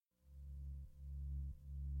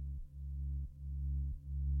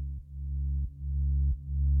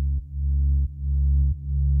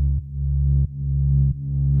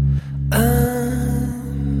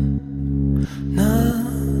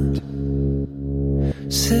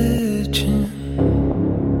searching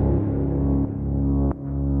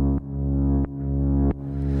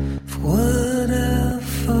for what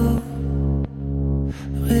I've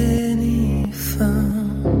already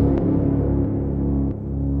found,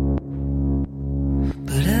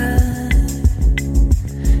 but I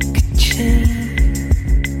could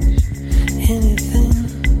change anything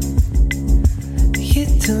you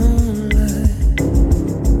don't like.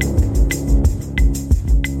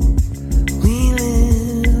 We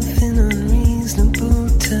live in unreasonable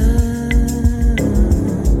times.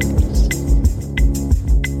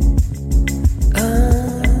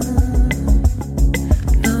 I'm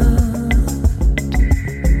not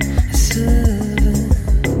a servant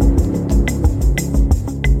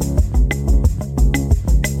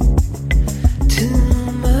to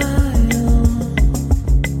my own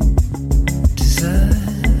desire.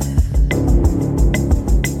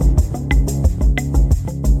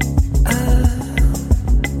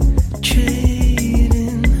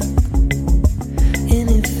 Trading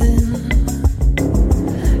anything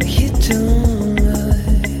you don't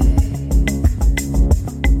like.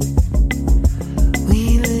 We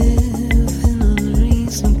live in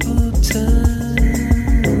unreasonable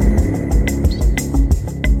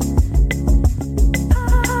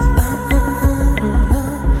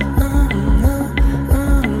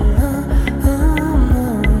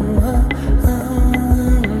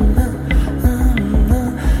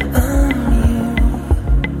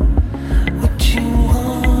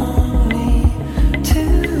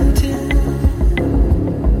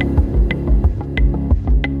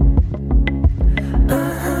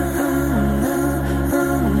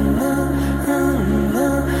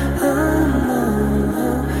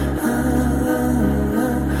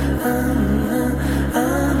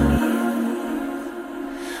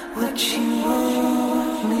What you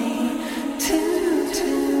want me to do? What you want me to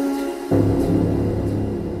do?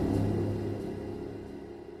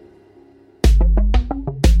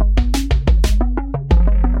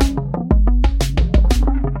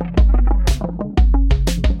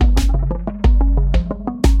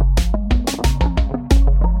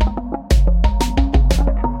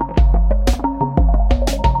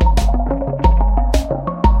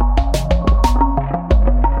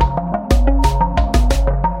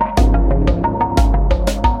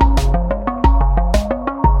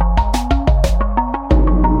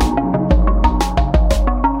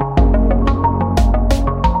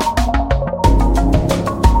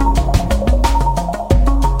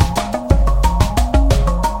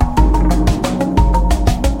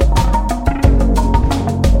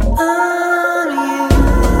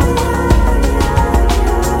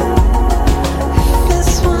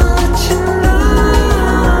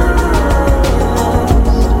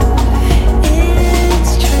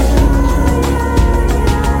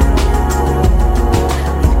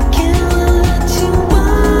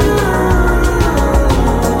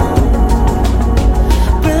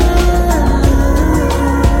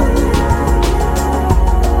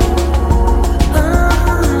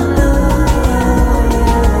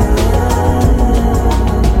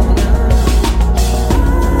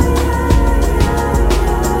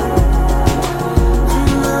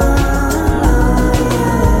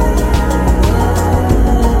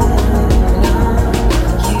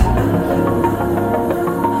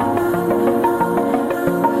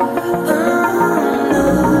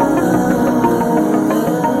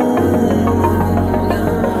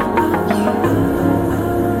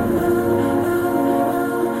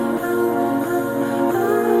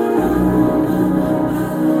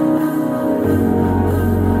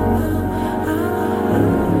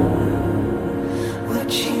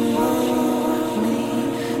 What you want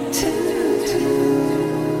me to do?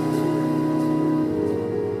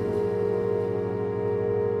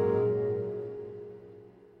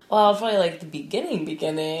 Well, probably like the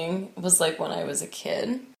beginning was like when I was a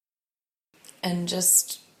kid and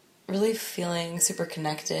just really feeling super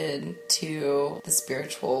connected to the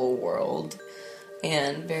spiritual world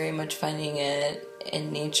and very much finding it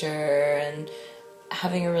in nature and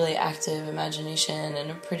having a really active imagination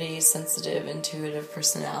and a pretty sensitive, intuitive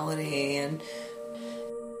personality and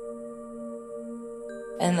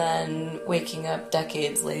then waking up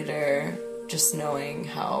decades later just knowing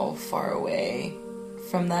how far away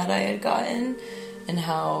from that I had gotten and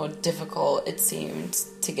how difficult it seemed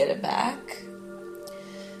to get it back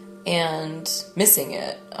and missing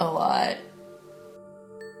it a lot.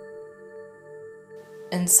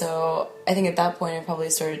 And so I think at that point I probably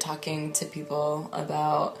started talking to people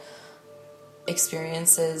about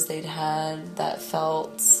experiences they'd had that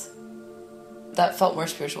felt more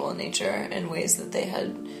spiritual in nature in ways that they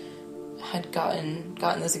had had gotten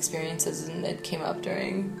those experiences, and it came up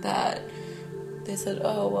during that, they said,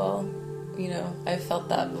 oh, well, you know, I've felt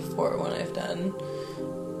that before when I've done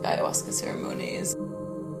ayahuasca ceremonies.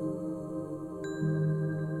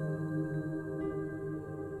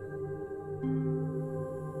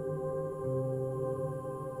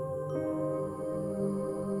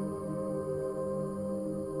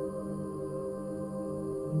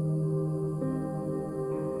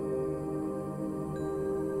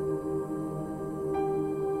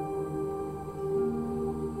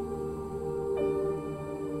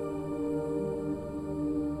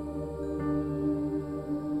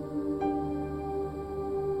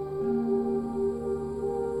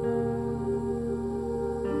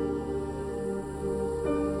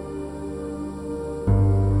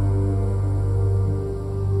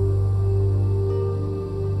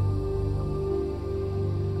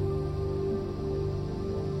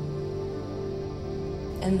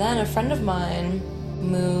 And then a friend of mine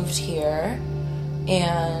moved here,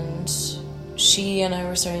 and she and I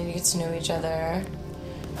were starting to get to know each other,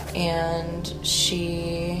 and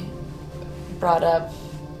she brought up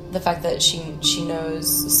the fact that she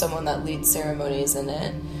knows someone that leads ceremonies in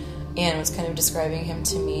it, and was kind of describing him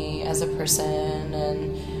to me as a person,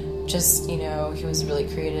 and just, you know, he was really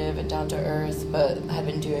creative and down to earth, but had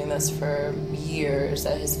been doing this for years,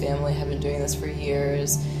 that his family had been doing this for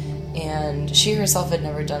years. And she herself had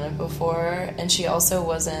never done it before, and she also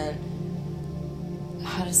wasn't,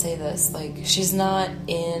 how to say this, like, she's not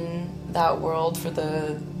in that world for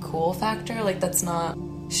the cool factor, like, that's not,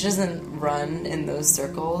 she doesn't run in those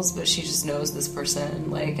circles, but she just knows this person,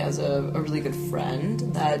 like, as a really good friend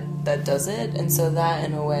that does it, and so that,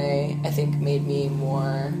 in a way, I think made me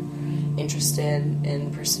more interested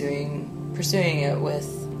in pursuing it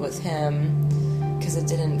with him, because it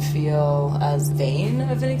didn't feel as vain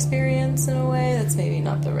of an experience in a way. That's maybe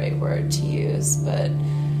not the right word to use, but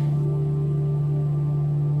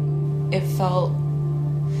it felt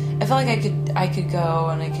like I could go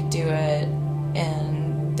and I could do it,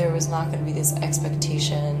 and there was not going to be this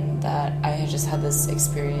expectation that I had just had this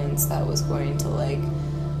experience that was going to, like,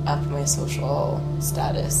 up my social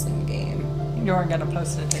status in game. You weren't going to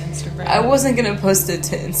post it to Instagram. I wasn't going to post it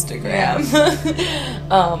to Instagram.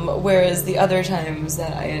 Yeah. Whereas the other times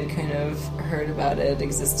that I had kind of heard about it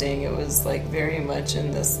existing, it was like very much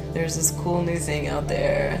in this, there's this cool new thing out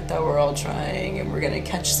there that we're all trying, and we're going to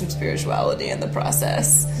catch some spirituality in the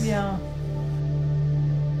process. Yeah.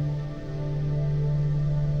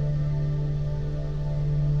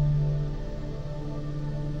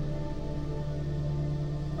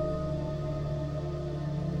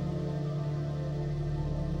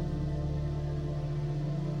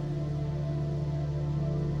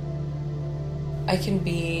 I can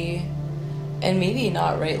be, and maybe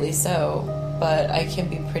not rightly so, but I can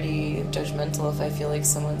be pretty judgmental if I feel like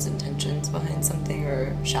someone's intentions behind something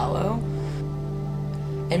are shallow.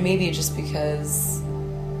 And maybe just because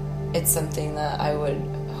it's something that I would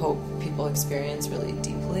hope people experience really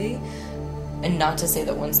deeply. And not to say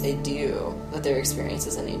that once they do, that their experience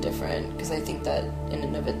is any different, because I think that in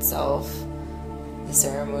and of itself, the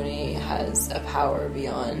ceremony has a power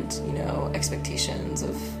beyond, you know, expectations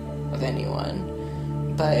of anyone.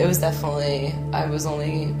 But it was definitely, I was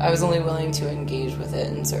only willing to engage with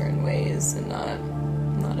it in certain ways and not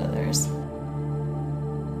others.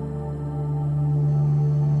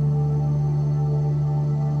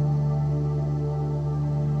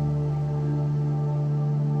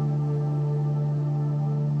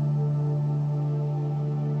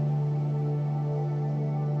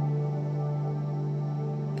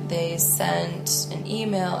 They sent an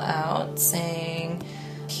email out saying,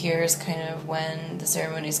 here's kind of when the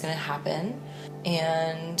ceremony is going to happen,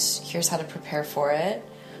 and here's how to prepare for it,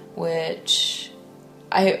 which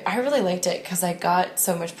I really liked it because I got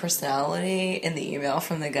so much personality in the email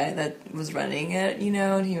from the guy that was running it, you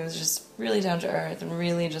know, and he was just really down to earth and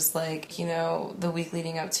really just like, you know, the week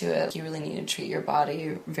leading up to it, you really need to treat your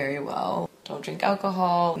body very well. Don't drink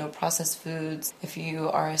alcohol, no processed foods. If you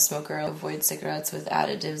are a smoker, avoid cigarettes with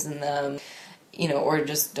additives in them, you know, or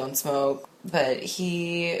just don't smoke. But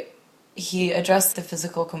he addressed the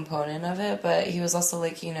physical component of it, but he was also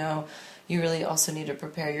like, you know, you really also need to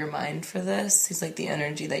prepare your mind for this. He's like, the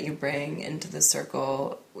energy that you bring into the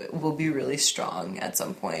circle will be really strong at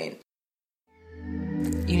some point.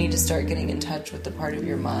 You need to start getting in touch with the part of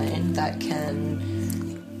your mind that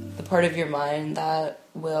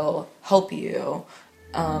will help you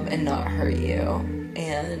and not hurt you.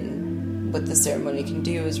 And what the ceremony can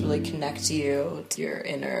do is really connect you to your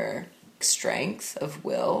inner strength of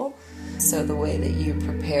will. So the way that you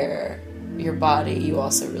prepare your body, you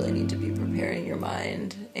also really need to be prepared preparing your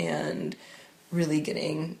mind and really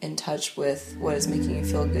getting in touch with what is making you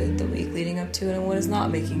feel good the week leading up to it and what is not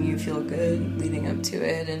making you feel good leading up to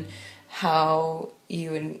it, and how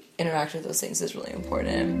you interact with those things is really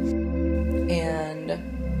important. And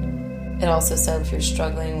it also said if you're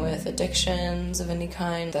struggling with addictions of any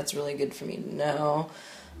kind, that's really good for me to know,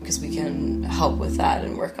 because we can help with that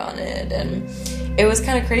and work on it. And it was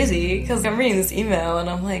kind of crazy because I'm reading this email and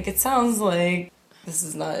I'm like, it sounds like this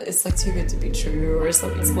is not, it's like too good to be true, or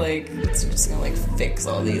something. It's like, it's just gonna like fix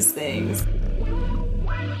all these things.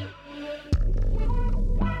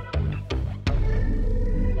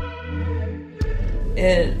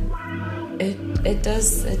 It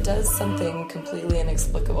does something completely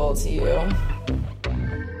inexplicable to you.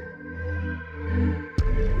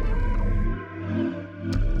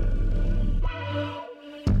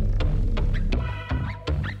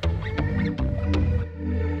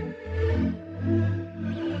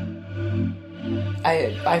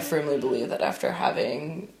 I firmly believe that after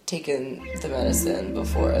having taken the medicine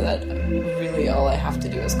before, that really all I have to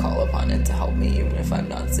do is call upon it to help me, even if I'm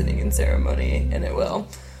not sitting in ceremony, and it will.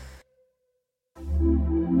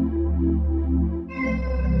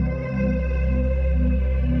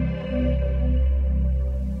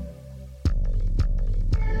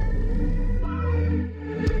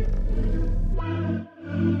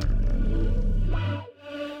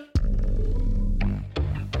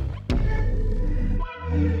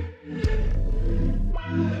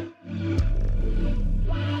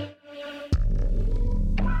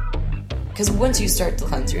 Because once you start to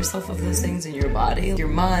cleanse yourself of those things in your body, your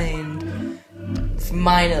mine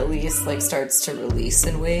at least, like, starts to release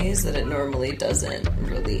in ways that it normally doesn't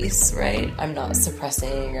release, right? I'm not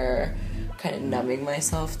suppressing or kind of numbing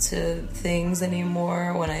myself to things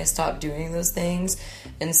anymore when I stop doing those things.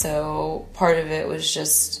 And so part of it was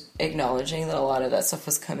just acknowledging that a lot of that stuff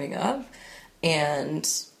was coming up and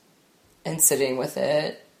sitting with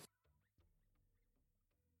it.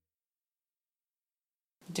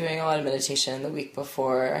 Doing a lot of meditation the week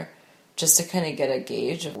before just to kind of get a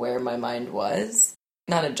gauge of where my mind was.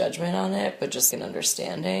 Not a judgment on it, but just an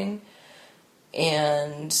understanding.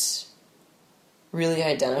 And really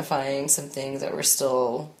identifying some things that were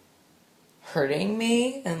still hurting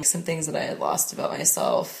me and some things that I had lost about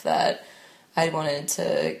myself that I wanted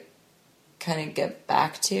to kind of get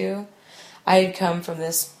back to. I had come from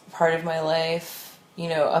this part of my life, you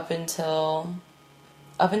know, up until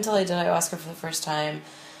I did ayahuasca for the first time,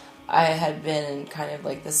 I had been in kind of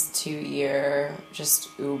like this 2-year just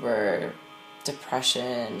uber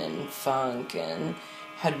depression and funk, and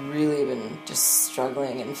had really been just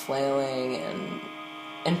struggling and flailing,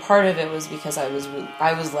 and part of it was because I was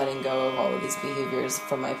letting go of all of these behaviors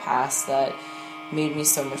from my past that made me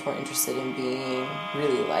so much more interested in being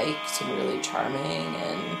really liked and really charming,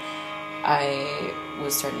 and I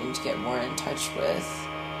was starting to get more in touch with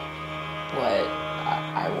what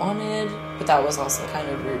I wanted, but that was also kind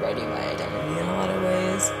of rewriting my identity in a lot of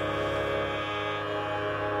ways.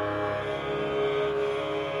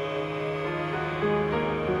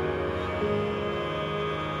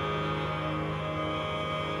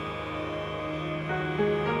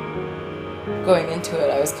 Going into it,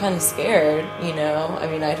 I was kind of scared, you know? I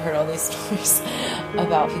mean, I'd heard all these stories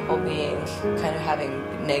about people being kind of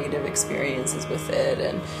having negative experiences with it,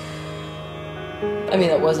 and I mean,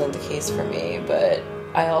 that wasn't the case for me, but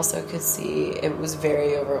I also could see it was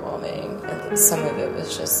very overwhelming, and some of it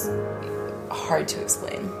was just hard to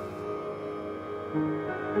explain.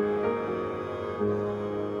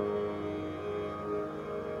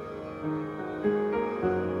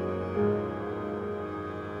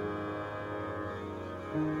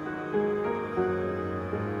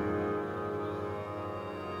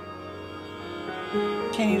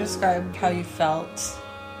 Can you describe how you felt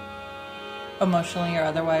emotionally or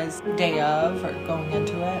otherwise day of or going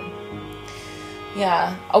into it?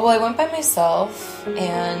 Yeah. Well, I went by myself,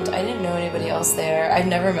 and I didn't know anybody else there. I'd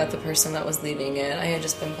never met the person that was leading it. I had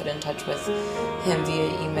just been put in touch with him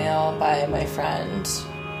via email by my friend.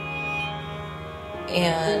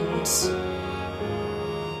 And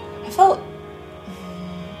I felt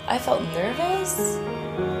nervous,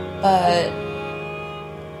 but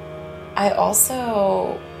I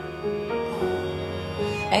also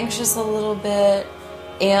anxious a little bit,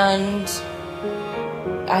 and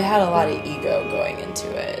I had a lot of ego going into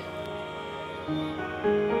it.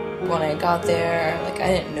 When I got there, like, I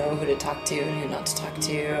didn't know who to talk to and who not to talk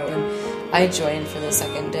to, and I joined for the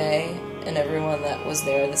second day, and everyone that was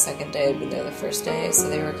there the second day had been there the first day, so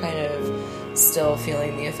they were kind of still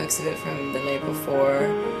feeling the effects of it from the night before,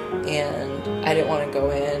 and I didn't want to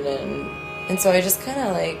go in, and so I just kind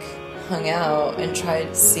of like hung out and tried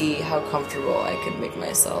to see how comfortable I could make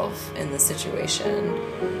myself in the situation.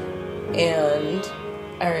 And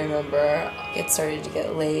I remember it started to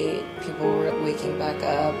get late, people were waking back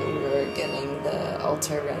up, and we were getting the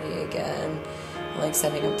altar ready again, like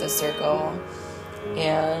setting up the circle.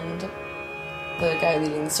 And the guy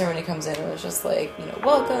leading the ceremony comes in and was just like, you know,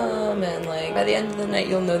 welcome, and like, by the end of the night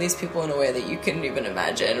you'll know these people in a way that you couldn't even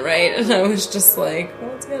imagine, right? And I was just like,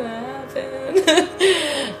 what's gonna happen?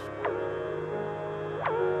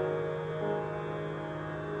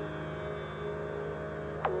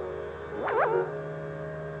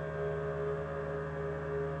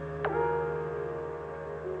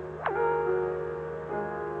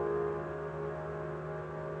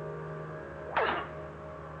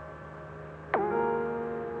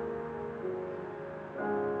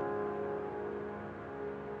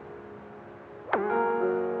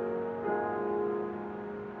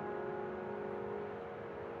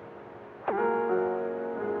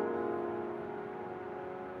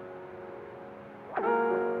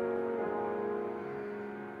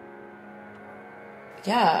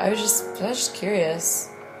 Yeah, I was just curious.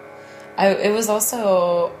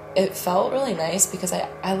 It felt really nice because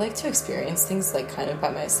I like to experience things like kind of by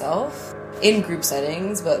myself in group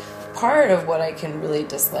settings, but part of what I can really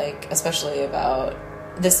dislike, especially about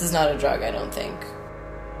this is not a drug, I don't think.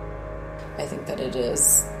 I think that it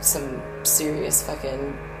is some serious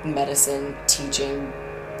fucking medicine teaching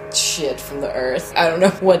shit from the earth. I don't know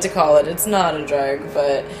what to call it. It's not a drug,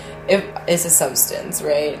 but it's a substance,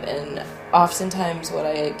 right? And oftentimes what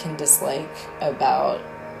I can dislike about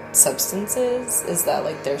substances is that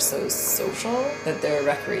like they're so social, that they're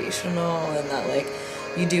recreational, and that like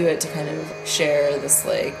you do it to kind of share this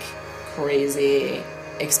like crazy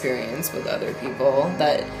experience with other people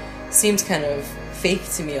that seems kind of fake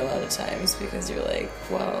to me a lot of times, because you're like,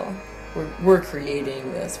 well, we're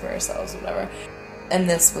creating this for ourselves, whatever. And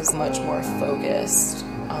this was much more focused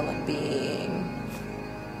on like being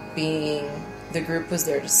the group was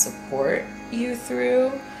there to support you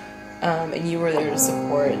through, and you were there to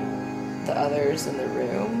support the others in the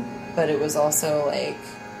room, but it was also like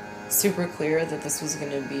super clear that this was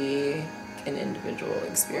going to be an individual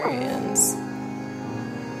experience.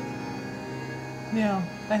 Yeah,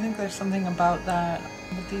 I think there's something about that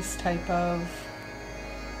with these type of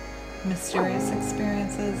mysterious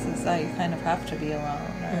experiences, is that you kind of have to be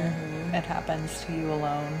alone, or it happens to you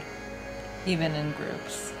alone, even in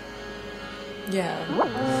groups. Yeah.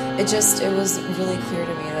 It was really clear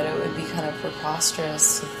to me that it would be kind of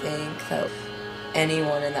preposterous to think that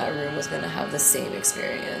anyone in that room was going to have the same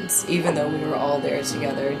experience, even though we were all there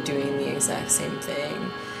together doing the exact same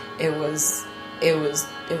thing. It was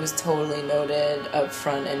totally noted up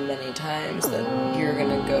front and many times that you're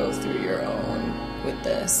going to go through your own with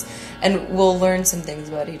this. And we'll learn some things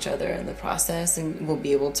about each other in the process, and we'll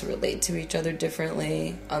be able to relate to each other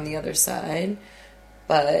differently on the other side.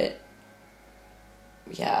 But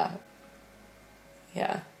yeah.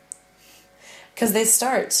 Because they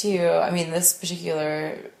start too, I mean, this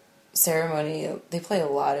particular ceremony, they play a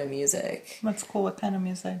lot of music. That's cool. What kind of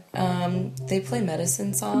music? They play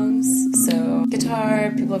medicine songs, so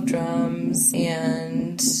guitar, people have drums,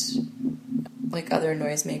 and like other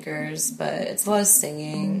noisemakers, but it's a lot of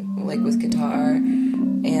singing, like with guitar,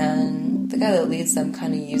 and the guy that leads them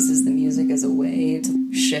kind of uses the music as a way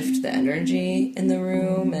to shift the energy in the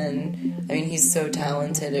room. And I mean, he's so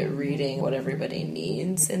talented at reading what everybody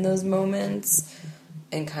needs in those moments,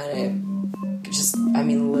 and kind of just, I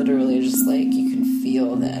mean, literally just like you can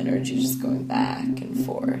feel the energy just going back and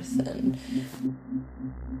forth. And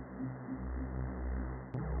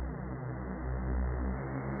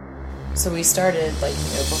so we started, like, you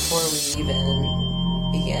know, before we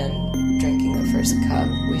even began drinking the first cup,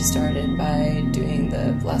 we started by doing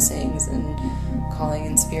the blessings and calling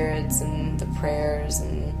in spirits and the prayers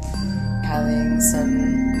and having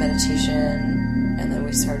some meditation, and then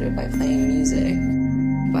we started by playing music,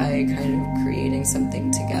 by kind of creating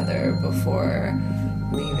something together before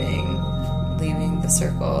leaving the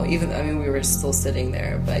circle. Even, I mean, we were still sitting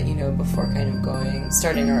there, but, you know, before kind of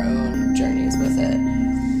starting our own journeys with it.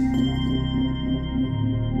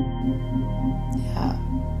 Yeah.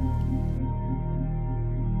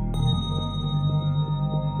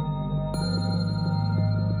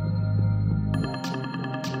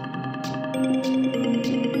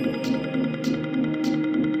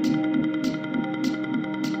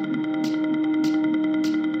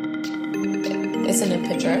 It's in a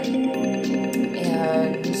pitcher,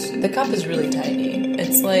 and the cup is really tiny.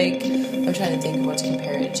 It's like, I'm trying to think of what to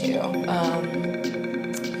compare it to.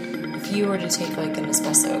 If you were to take like an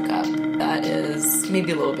espresso cup, that is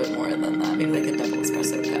maybe a little bit more than that, maybe like a double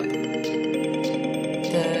espresso cup.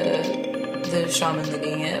 shaman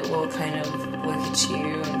leading it will kind of look at you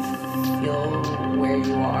and feel where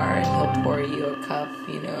you are, and he'll pour you a cup,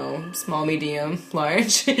 small, medium,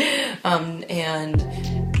 large. And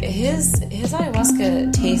his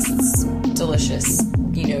ayahuasca tastes delicious,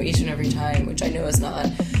 each and every time, which I know is not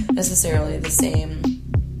necessarily the same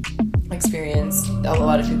experience. A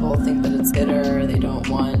lot of people think that it's bitter, they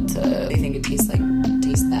think it tastes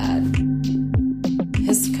bad.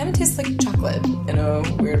 His kind of tastes like chocolate in a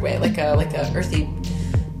weird way, like a earthy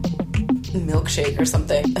milkshake or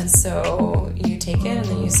something. And so you take it and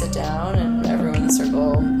then you sit down and everyone in the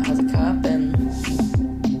circle has a cup and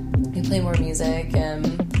you play more music.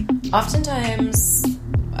 And oftentimes,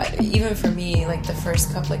 even for me, like the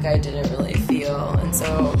first cup, like I didn't really feel, and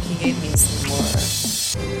so he gave me some more.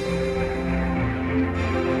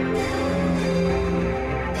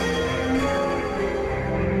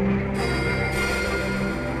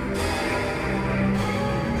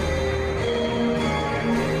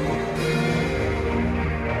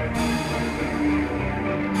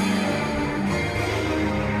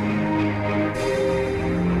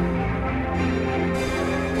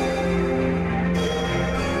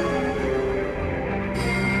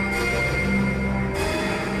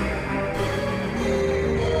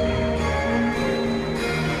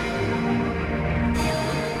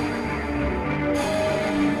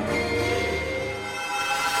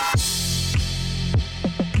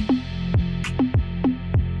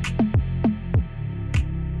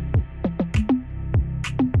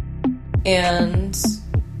 And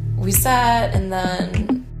we sat and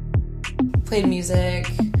then played music.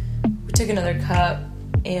 We took another cup.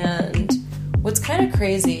 And what's kind of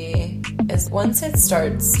crazy is once it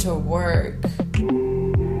starts to work,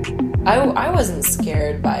 I wasn't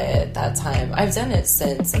scared by it that time. I've done it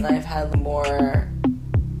since, and I've had more...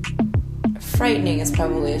 Frightening is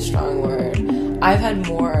probably a strong word. I've had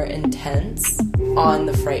more intense on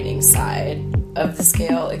the frightening side of the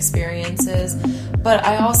scale experiences, but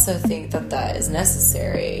I also think that is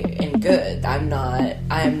necessary and good. I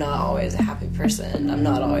am not always a happy person. I'm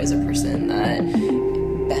not always a person that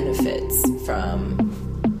benefits from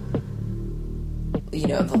the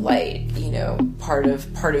light. Part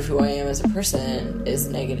of who I am as a person is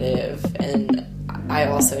negative, and I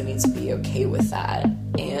also need to be okay with that.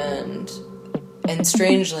 And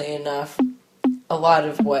strangely enough, a lot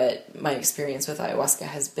of what my experience with ayahuasca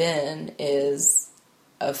has been is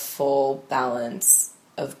a full balance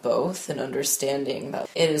of both, and understanding that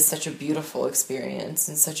it is such a beautiful experience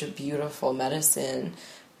and such a beautiful medicine,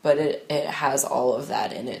 but it has all of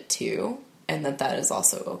that in it too, and that is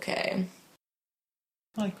also okay.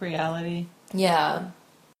 Like reality. Yeah.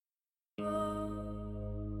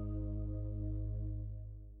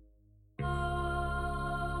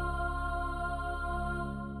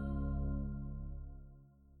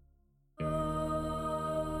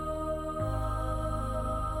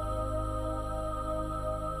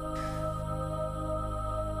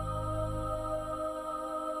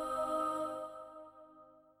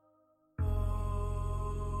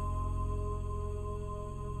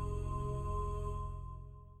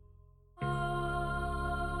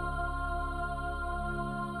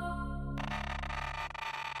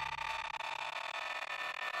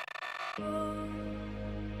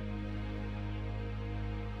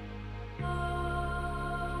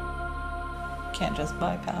 Can't just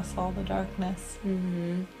bypass all the darkness.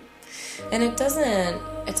 Mm-hmm. And it doesn't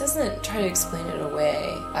try to explain it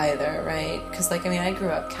away either, right? Because I grew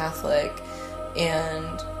up Catholic,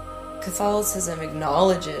 and Catholicism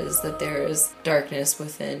acknowledges that there is darkness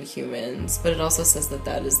within humans, but it also says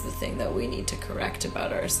that is the thing that we need to correct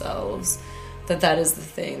about ourselves, that is the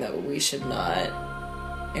thing that we should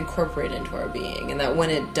not incorporate into our being, and that when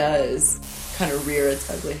it does kind of rear its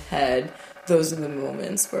ugly head, those are the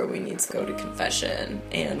moments where we need to go to confession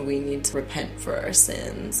and we need to repent for our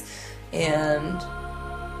sins. And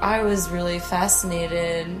I was really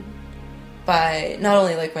fascinated by not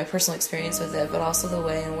only my personal experience with it, but also the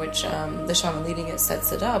way in which the shaman leading it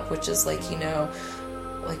sets it up, which is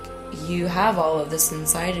you have all of this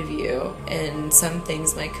inside of you, and some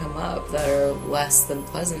things might come up that are less than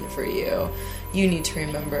pleasant for you. You need to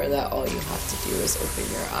remember that all you have to do is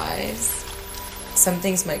open your eyes. Some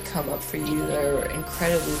things might come up for you that are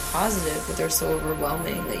incredibly positive, but they're so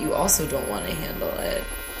overwhelming that you also don't want to handle it.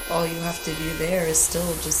 All you have to do there is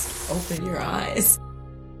still just open your eyes.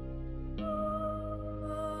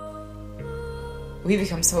 We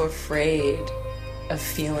become so afraid of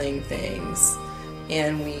feeling things,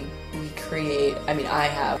 and we create,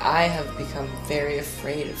 I have become very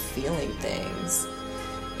afraid of feeling things,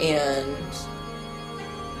 and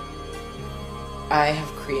I have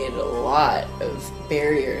created a lot of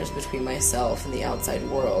barriers between myself and the outside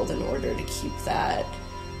world in order to keep that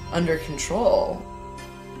under control.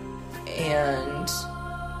 And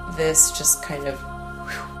this just kind of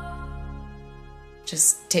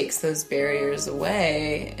just takes those barriers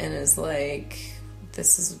away and is like,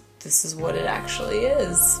 this is what it actually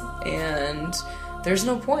is, and there's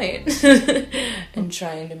no point in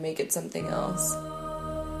trying to make it something else.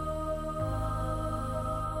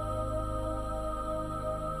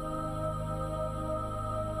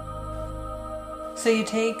 So you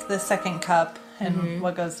take the second cup, and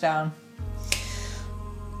what goes down?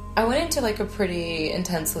 I went into like a pretty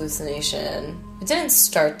intense hallucination. It didn't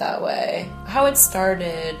start that way. How it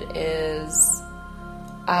started is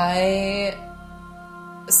I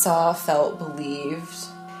felt, believed.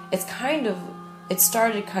 It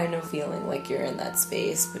started kind of feeling like you're in that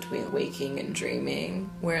space between waking and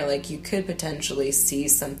dreaming, where like you could potentially see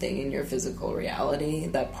something in your physical reality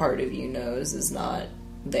that part of you knows is not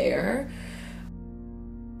there.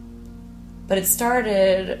 But it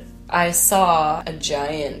started, I saw a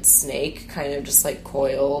giant snake kind of just like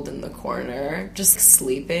coiled in the corner, just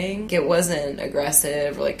sleeping. It wasn't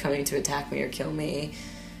aggressive or like coming to attack me or kill me.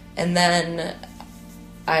 And then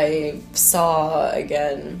I saw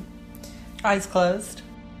again. Eyes closed?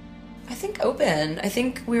 I think open. I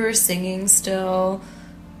think we were singing still,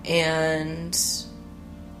 and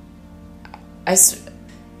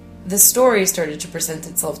the story started to present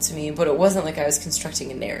itself to me, but it wasn't like I was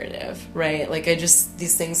constructing a narrative, right? Like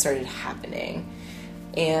these things started happening.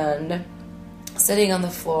 And sitting on the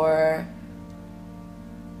floor,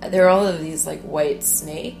 there were all of these like white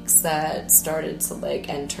snakes that started to like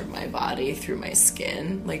enter my body through my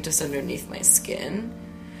skin, like just underneath my skin.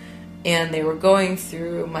 And they were going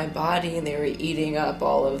through my body and they were eating up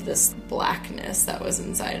all of this blackness that was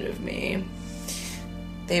inside of me.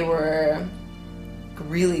 They were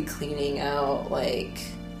really cleaning out like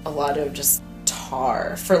a lot of just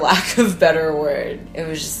tar, for lack of a better word. It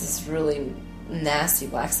was just this really nasty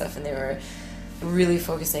black stuff, and they were really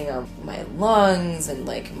focusing on my lungs and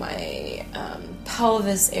like my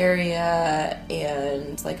pelvis area,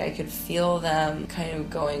 and like I could feel them kind of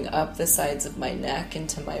going up the sides of my neck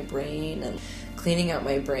into my brain and cleaning out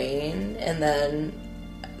my brain. And then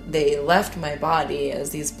they left my body as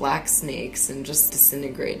these black snakes and just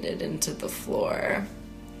disintegrated into the floor,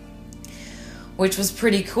 which was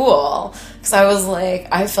pretty cool because I was like,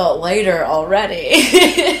 I felt lighter already.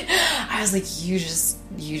 I was like, you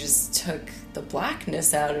just took the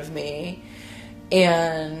blackness out of me,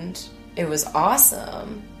 and it was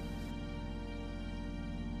awesome.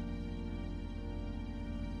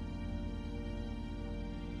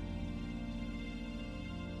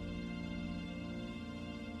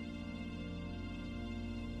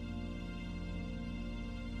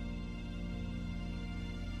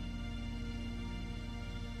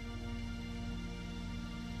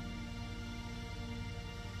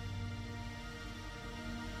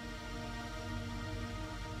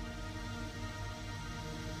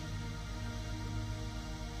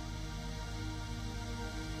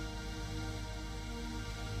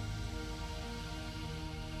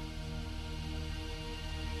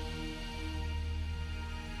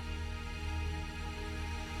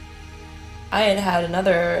 I had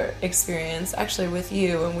another experience actually with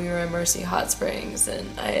you when we were in Mercy Hot Springs,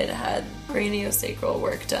 and I had craniosacral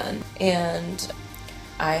work done, and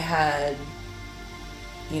I had,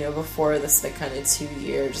 before this like kind of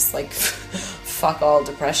 2-year just like fuck all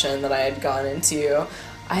depression that I had gone into,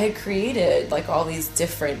 I had created like all these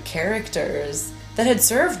different characters that had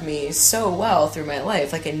served me so well through my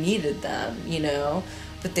life. Like I needed them,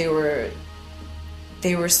 but they were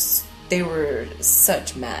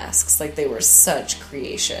such masks, like they were such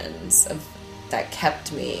creations that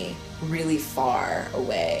kept me really far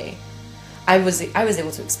away. I was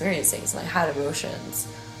able to experience things, and I had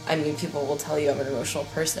emotions. I mean, people will tell you I'm an emotional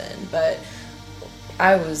person, but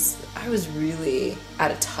I was really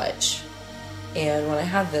out of touch. And when I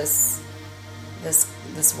had this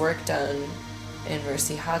work done in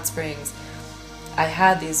Mercy Hot Springs, I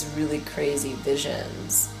had these really crazy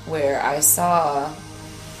visions where I saw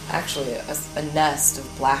actually a nest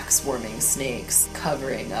of black swarming snakes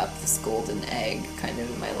covering up this golden egg kind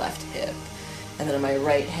of in my left hip. And then in my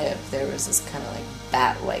right hip, there was this kind of like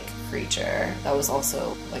bat-like creature that was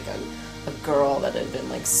also like a girl that had been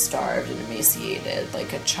like starved and emaciated,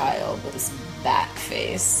 like a child with this bat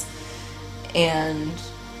face. And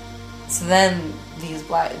so then these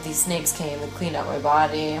snakes came and cleaned out my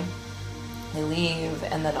body. They leave,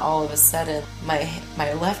 and then all of a sudden,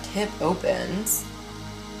 my left hip opens.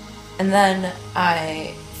 And then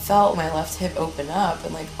I felt my left hip open up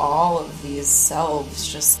and like all of these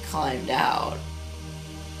selves just climbed out.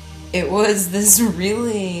 It was this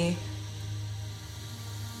really...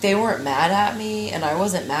 They weren't mad at me and I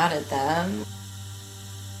wasn't mad at them.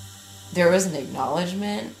 There was an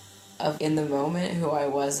acknowledgement of, in the moment, who I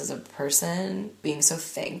was as a person, being so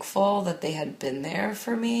thankful that they had been there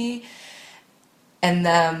for me, and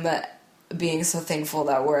them being so thankful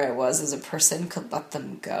that where I was as a person could let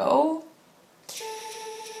them go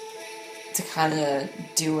to kind of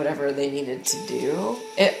do whatever they needed to do.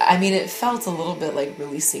 It felt a little bit like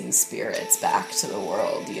releasing spirits back to the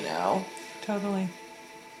world, you know? Totally.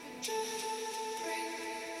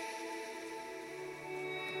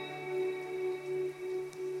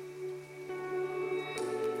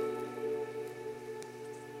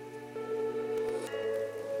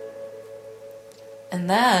 And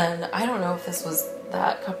then, I don't know if this was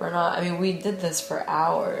that cup or not. I mean, we did this for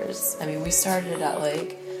hours. I mean, we started at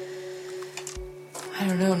like, I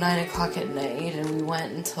don't know, 9 o'clock at night, and we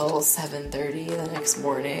went until 7:30 the next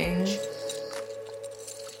morning.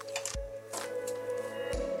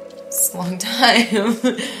 It's a long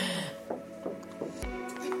time.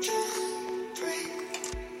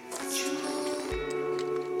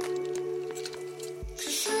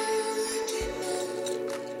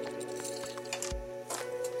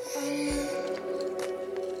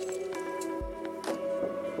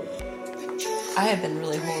 I had been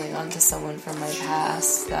really holding on to someone from my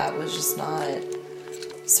past that was just not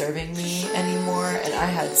serving me anymore, and I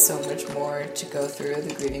had so much more to go through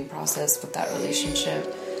the grieving process with that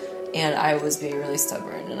relationship, and I was being really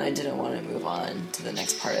stubborn, and I didn't want to move on to the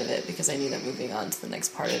next part of it because I knew that moving on to the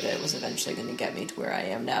next part of it was eventually going to get me to where I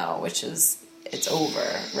am now, which is, it's over,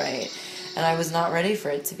 right? And I was not ready for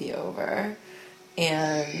it to be over,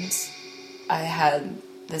 and I had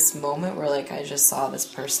this moment where like I just saw this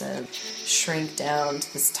person shrink down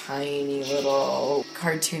to this tiny little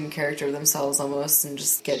cartoon character of themselves almost and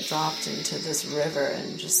just get dropped into this river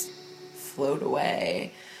and just float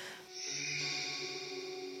away.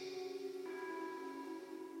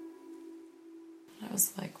 I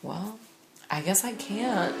was like, well, I guess I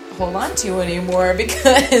can't hold on to you anymore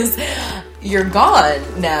because you're gone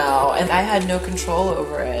now. And I had no control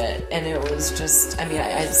over it. And it was just, I mean,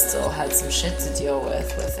 I still had some shit to deal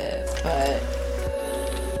with it. But,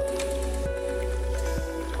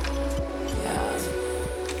 yeah.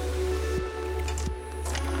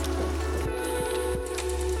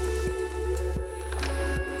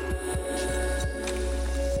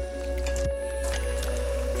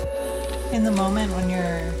 In the moment when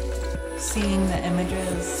you're seeing the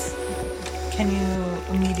images, can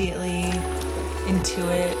you immediately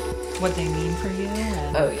intuit what they mean for you?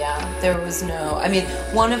 Oh yeah, there was no, I mean,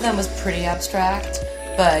 one of them was pretty abstract,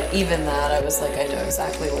 but even that I was like, I know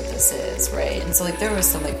exactly what this is, right? And so like there was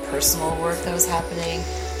some like personal work that was happening,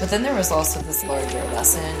 but then there was also this larger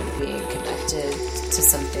lesson of being connected to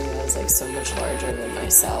something that was like so much larger than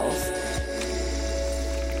myself.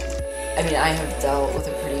 I mean, I have dealt with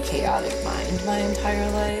a pretty chaotic mind my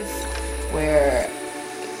entire life, where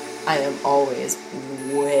I am always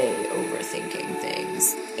way overthinking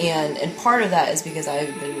things. And part of that is because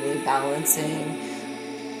I've been really balancing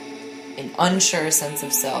an unsure sense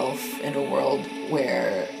of self in a world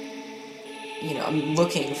where, you know, I'm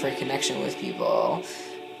looking for connection with people.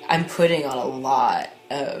 I'm putting on a lot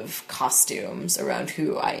of costumes around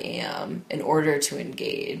who I am in order to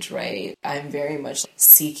engage, right? I'm very much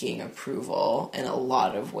seeking approval in a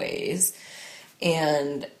lot of ways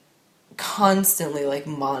and constantly like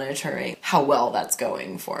monitoring how well that's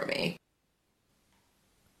going for me.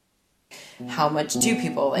 How much do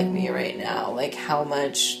people like me right now? Like how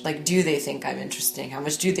much, like do they think I'm interesting? How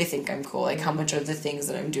much do they think I'm cool? Like how much are the things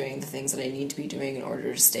that I'm doing the things that I need to be doing in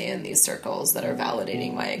order to stay in these circles that are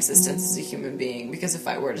validating my existence as a human being? Because if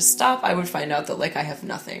I were to stop, I would find out that like I have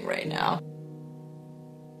nothing right now.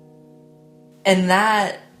 And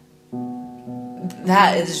that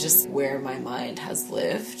is just where my mind has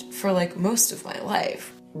lived for like most of my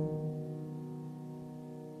life.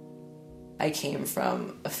 I came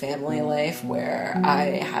from a family life where I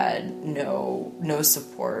had no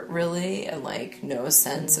support really and like no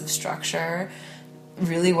sense of structure.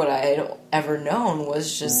 Really what I had ever known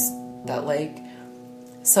was just that like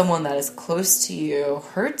someone that is close to you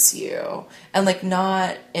hurts you, and like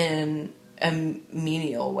not in a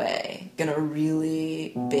menial way, in a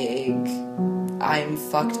really big I'm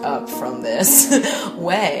fucked up from this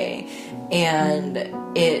way. And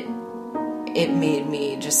it made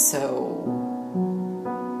me just so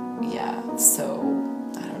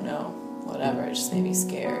I don't know, whatever. It just made me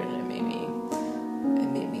scared, and it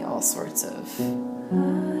made me all sorts of.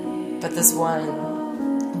 But this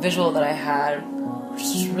one visual that I had, which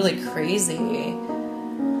is really crazy.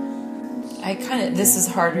 This is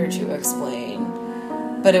harder to explain,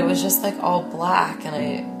 but it was just like all black,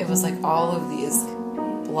 and it was like all of these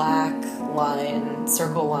black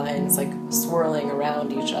circle lines like swirling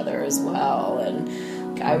around each other as well, and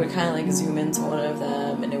I would kind of like zoom into one of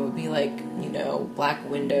them, and it would be like, you know, black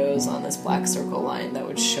windows on this black circle line that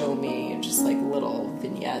would show me just like little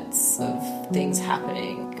vignettes of things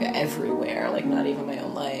happening everywhere, like not even my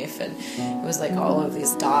own life. And it was like all of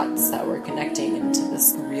these dots that were connecting into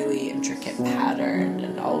this really intricate pattern,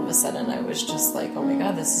 and all of a sudden I was just like, oh my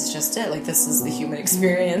god, this is just it. Like, this is the human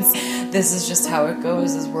experience. This is just how it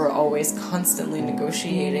goes, is we're always constantly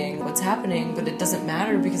negotiating what's happening, but it doesn't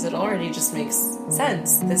matter because it already just makes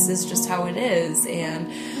sense. This is just how it is.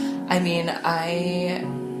 And I mean, I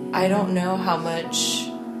don't know how much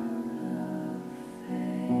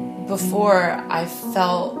before I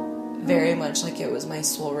felt very much like it was my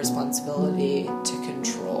sole responsibility to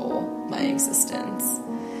control my existence.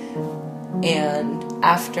 And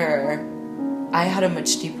after I had a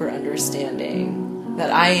much deeper understanding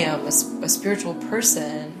that I am a spiritual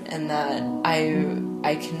person, and that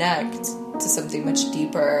I connect to something much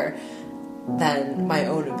deeper than my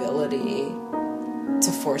own ability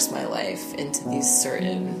to force my life into these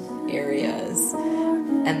certain areas,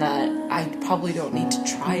 and that I probably don't need to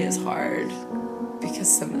try as hard because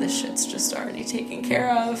some of this shit's just already taken care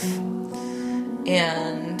of.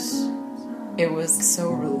 And it was so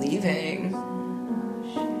relieving.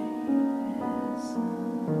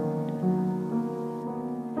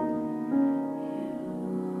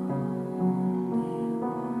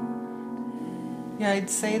 Yeah, I'd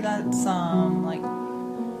say that's like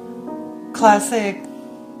classic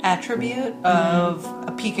attribute of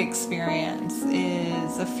a peak experience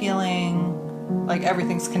is a feeling like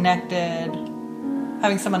everything's connected,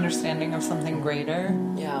 having some understanding of something greater.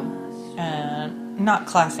 Yeah. And not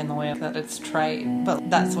class in the way that it's trite, but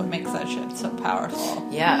that's what makes that shit so powerful.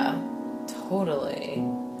 Yeah, totally.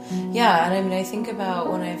 Yeah, and I mean, I think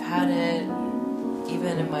about when I've had it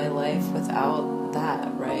even in my life without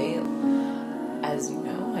that, right? As you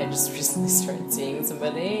know, I just recently started seeing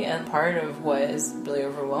somebody, and part of what is really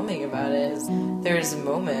overwhelming about it is there's a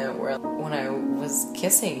moment where when I was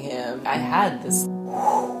kissing him, I had this...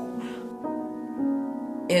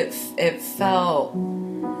 It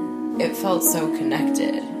felt so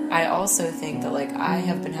connected. I also think that like I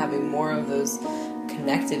have been having more of those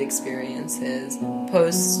connected experiences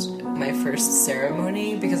post my first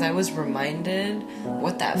ceremony, because I was reminded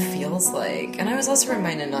what that feels like, and I was also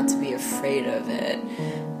reminded not to be afraid of it,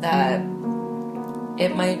 that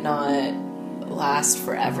it might not last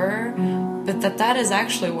forever, but that is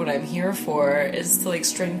actually what I'm here for, is to like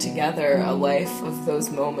string together a life of those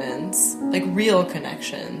moments, like real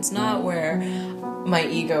connections, not where my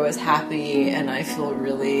ego is happy and I feel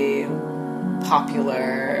really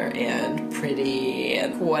popular and pretty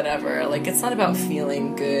and whatever. Like, it's not about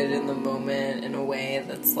feeling good in the moment in a way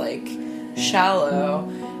that's like shallow.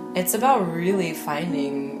 It's about really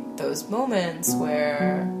finding those moments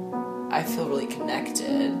where I feel really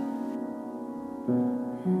connected.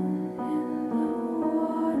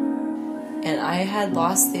 And I had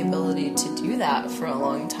lost the ability to do that for a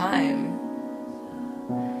long time.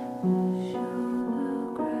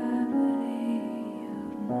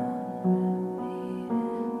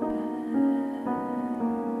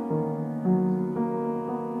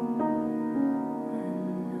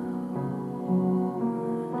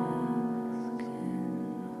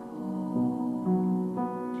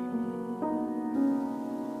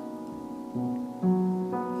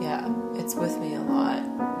 Yeah, it's with me a lot.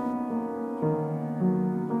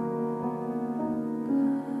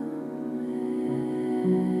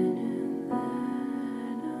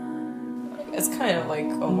 It's kind of like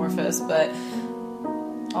amorphous, but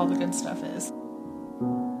All the good stuff is.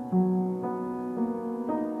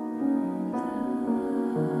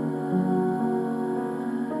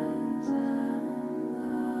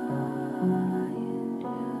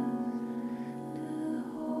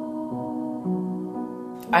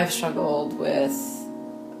 I've struggled with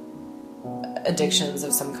addictions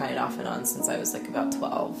of some kind off and on since I was like about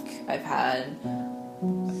 12. I've had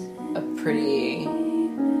a pretty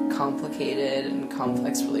complicated and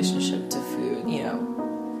complex relationship to food. You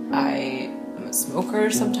know, I am a smoker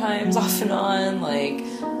sometimes off and on. Like,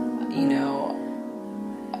 you know,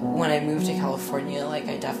 when I moved to California, like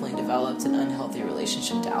I definitely developed an unhealthy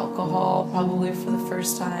relationship to alcohol, probably for the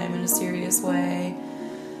first time in a serious way.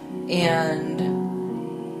 And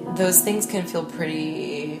those things can feel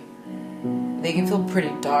pretty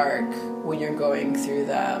dark when you're going through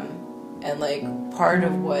them. And like part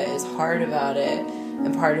of what is hard about it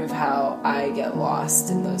and part of how I get lost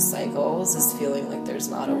in those cycles is feeling like there's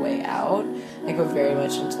not a way out. I go very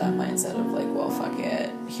much into that mindset of like, well, fuck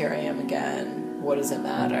it, here I am again, what does it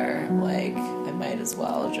matter? Like, I might as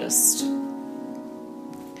well just,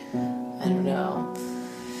 I don't know,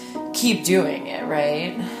 keep doing it,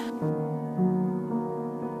 right?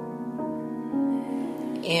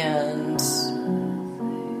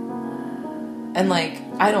 And like,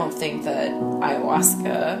 I don't think that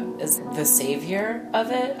ayahuasca is the savior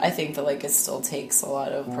of it. I think that like it still takes a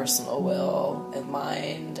lot of personal will and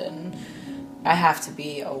mind, and I have to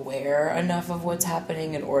be aware enough of what's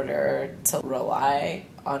happening in order to rely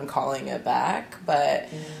on calling it back. But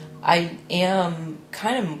I am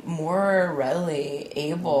kind of more readily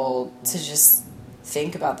able to just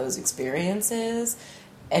think about those experiences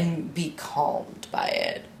and be calmed by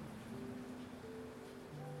it.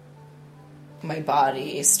 My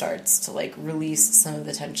body starts to like release some of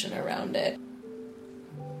the tension around it.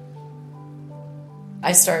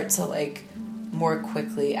 I start to like more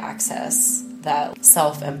quickly access that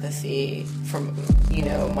self-empathy from, you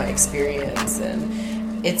know, my experience.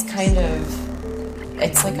 And it's kind of,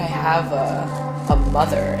 it's like I have a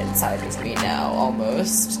mother inside of me now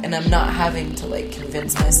almost, and I'm not having to like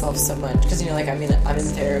convince myself so much, because, you know, like I'm in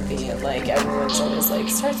therapy, and like everyone's always like,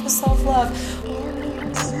 starts with self-love.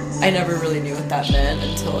 I never really knew what that meant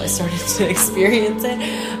until I started to experience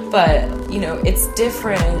it. But, you know, it's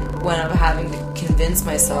different when I'm having to convince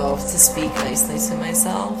myself to speak nicely to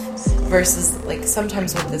myself versus, like,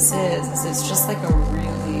 sometimes what this is it's just, like, a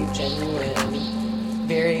really genuine,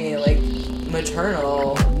 very, like,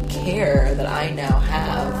 maternal care that I now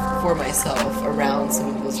have for myself around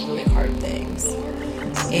some of those really hard things.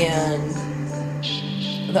 And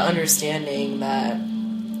the understanding that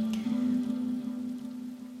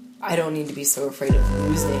I don't need to be so afraid of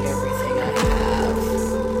losing everything I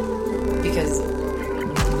have, because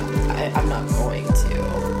I'm not going to.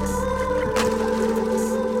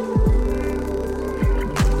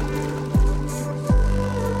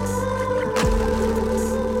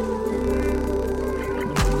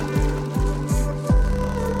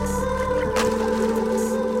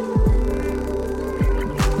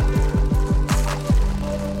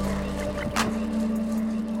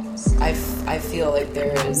 I feel like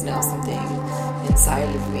there is now something inside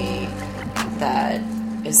of me that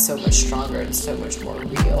is so much stronger and so much more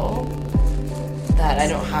real, that I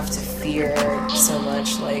don't have to fear so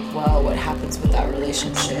much like, well, what happens with that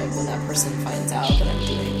relationship when that person finds out that I'm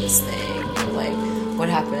doing this thing? Or like, what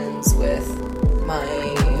happens with my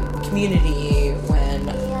community when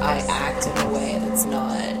I act in a way that's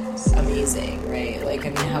not amazing, right? Like, I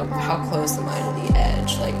mean, how close am I to the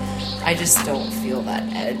edge? Like, I just don't feel that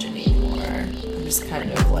edge anymore. I'm just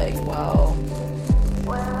kind of like, well,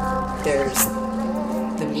 there's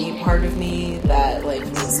the me part of me that like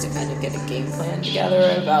needs to kind of get a game plan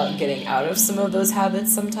together about getting out of some of those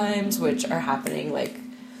habits sometimes, which are happening like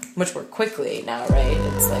much more quickly now, right?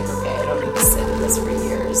 It's like, okay, I don't need to sit in this for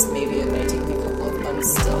years. Maybe it might take me a couple of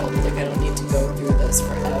months still, but like I don't need to go through this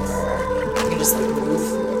forever. I can just like move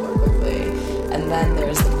through it more quickly. And then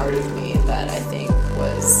there's the part of me that I think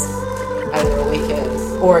was either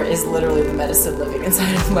awakened or is literally the medicine living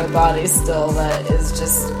inside of my body still, that is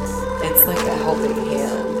just, it's like a helping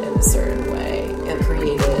hand in a certain way.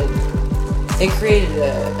 It created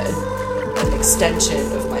an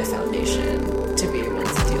extension of my foundation to be able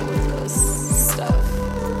to deal with this stuff.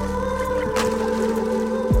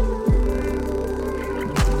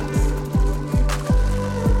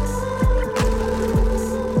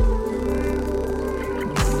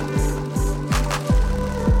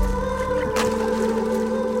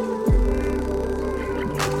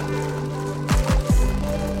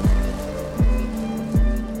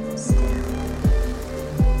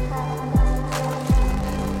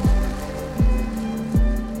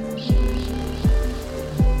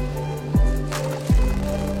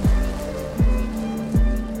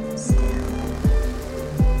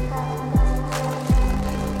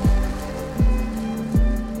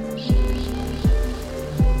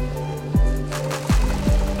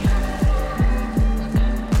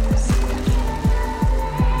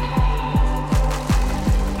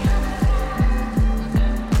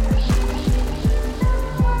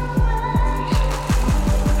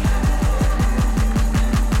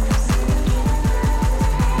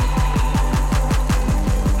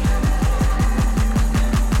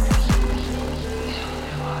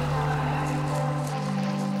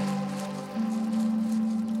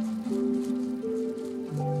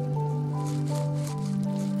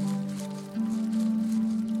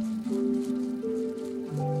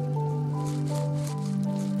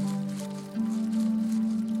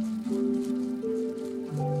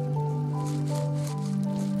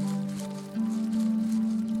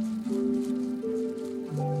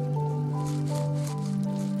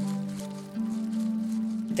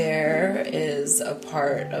 there is a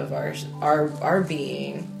part of our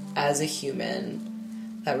being as a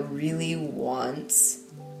human that really wants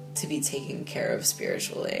to be taken care of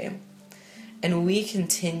spiritually. And we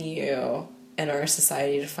continue in our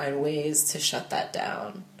society to find ways to shut that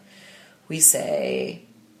down. We say,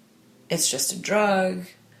 it's just a drug.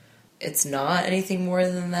 It's not anything more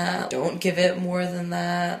than that. Don't give it more than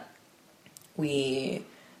that. We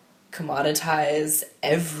commoditize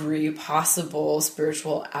every possible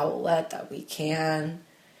spiritual outlet that we can.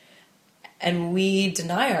 And we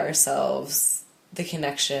deny ourselves the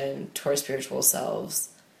connection to our spiritual selves.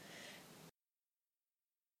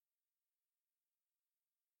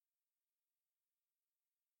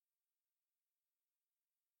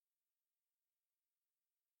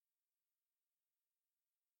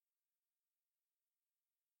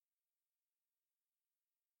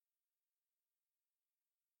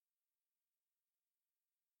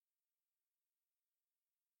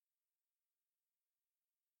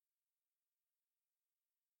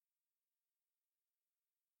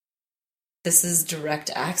 This is direct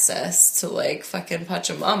access to, like, fucking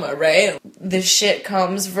Pachamama, right? This shit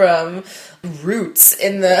comes from roots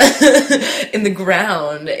in the in the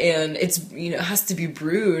ground, and it's, you know, it has to be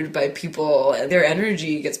brewed by people, and their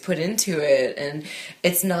energy gets put into it, and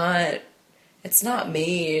it's not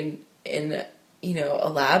made in, you know, a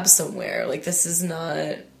lab somewhere. Like, this is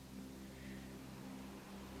not,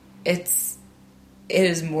 it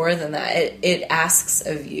is more than that. It asks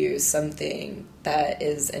of you something that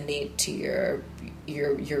is innate to your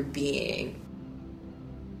being.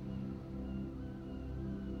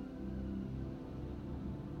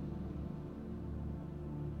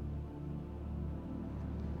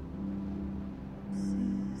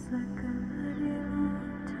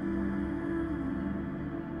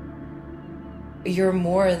 You're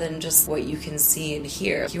more than just what you can see and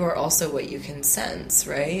hear. You are also what you can sense,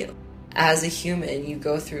 right? As a human, you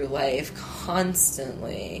go through life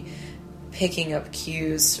constantly picking up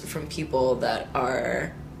cues from people that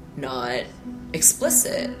are not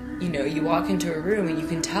explicit. You know, you walk into a room and you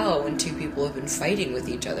can tell when two people have been fighting with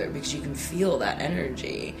each other because you can feel that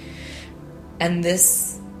energy. And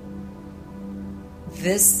this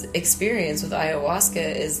experience with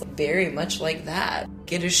ayahuasca is very much like that.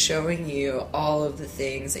 It is showing you all of the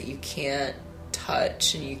things that you can't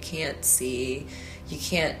touch and you can't see, you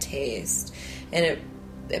can't taste. And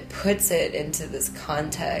it puts it into this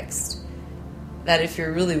context that if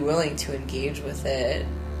you're really willing to engage with it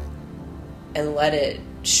and let it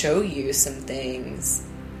show you some things,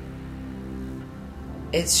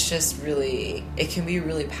 it's just really, it can be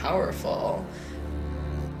really powerful.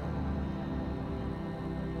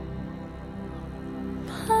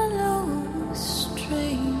 Hello,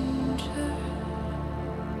 stranger.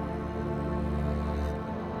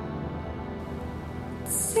 It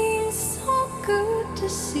seems so good to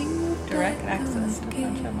see you. Direct access to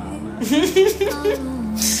Pachamama.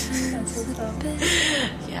 That's what's up.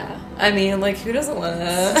 Yeah. I mean, like, who doesn't want to?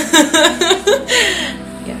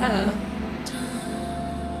 Yeah.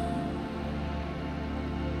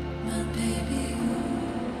 My baby,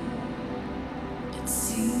 it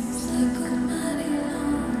seems like a mighty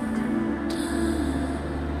long time.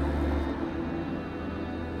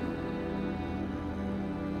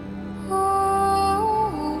 Oh,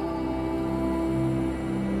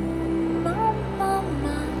 mama,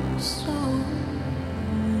 I'm so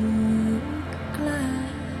glad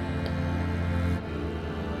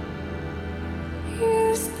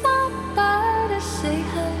you stopped by to say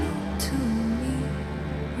hello to me.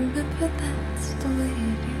 Remember, that's the way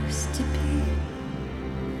it used to be.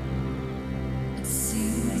 It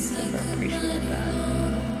seems like a Appreciate that.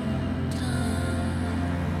 long time.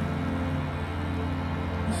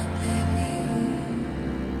 My baby,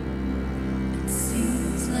 it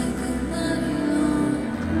seems like a mighty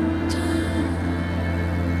long time.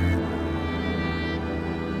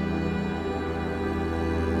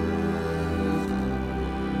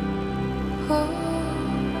 Oh.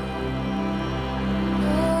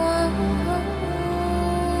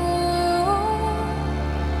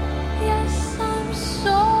 Yes, I'm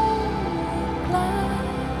so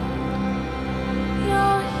glad